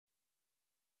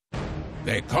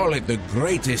They call it the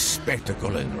greatest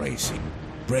spectacle in racing.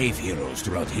 Brave heroes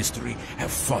throughout history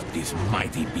have fought these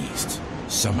mighty beasts.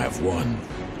 Some have won,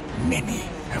 many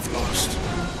have lost.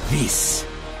 This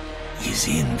is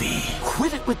Indy.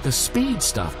 Quit it with the speed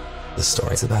stuff. The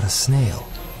story's about a snail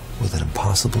with an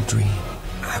impossible dream.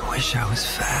 I wish I was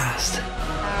fast.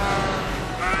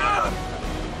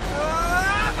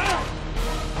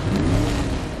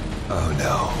 Oh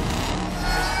no.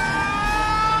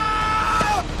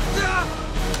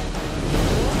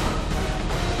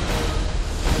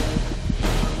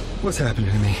 What's happening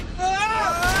to me?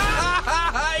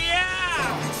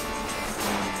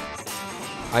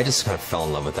 I just kind of fell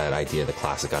in love with that idea of the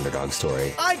classic underdog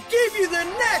story. I give you the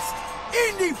next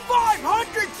Indy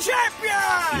 500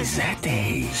 champion! Is that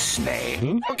a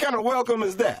snail? What kind of welcome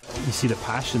is that? You see the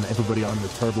passion that everybody on the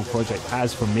Turbo project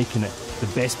has for making it the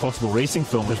best possible racing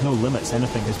film. There's no limits,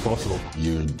 anything is possible.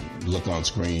 You look on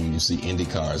screen, you see Indy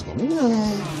cars going,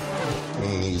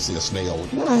 and you see a snail,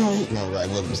 right,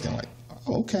 well, it's kind of like,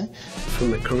 okay.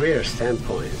 From a career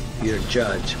standpoint, you're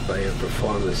judged by your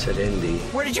performance at Indy.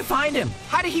 Where did you find him?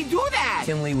 How did he do that?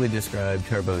 Kinley would describe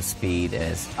Turbo's speed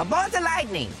as above the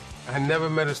lightning. I never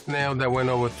met a snail that went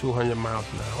over 200 miles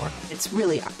an hour. It's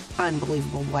really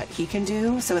unbelievable what he can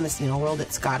do. So in the snail world,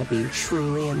 it's got to be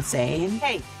truly insane.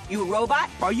 Hey, you a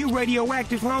robot? Are you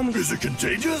radioactive, homie? Is it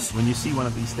contagious? When you see one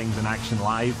of these things in action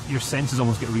live, your senses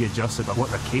almost get readjusted by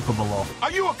what they're capable of.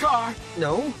 Are you a car?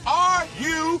 No. Are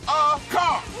you a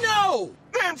car? No!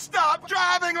 Then stop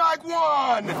driving like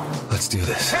one! Let's do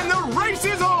this. And the race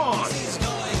is on!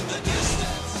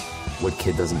 What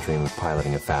kid doesn't dream of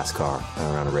piloting a fast car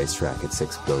around a racetrack at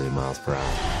 6 billion miles per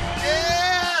hour?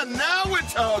 Yeah, now we're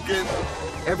talking!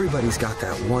 Everybody's got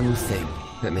that one thing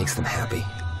that makes them happy.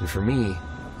 And for me,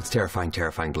 it's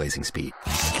terrifying, blazing speed.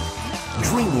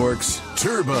 DreamWorks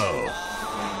Turbo.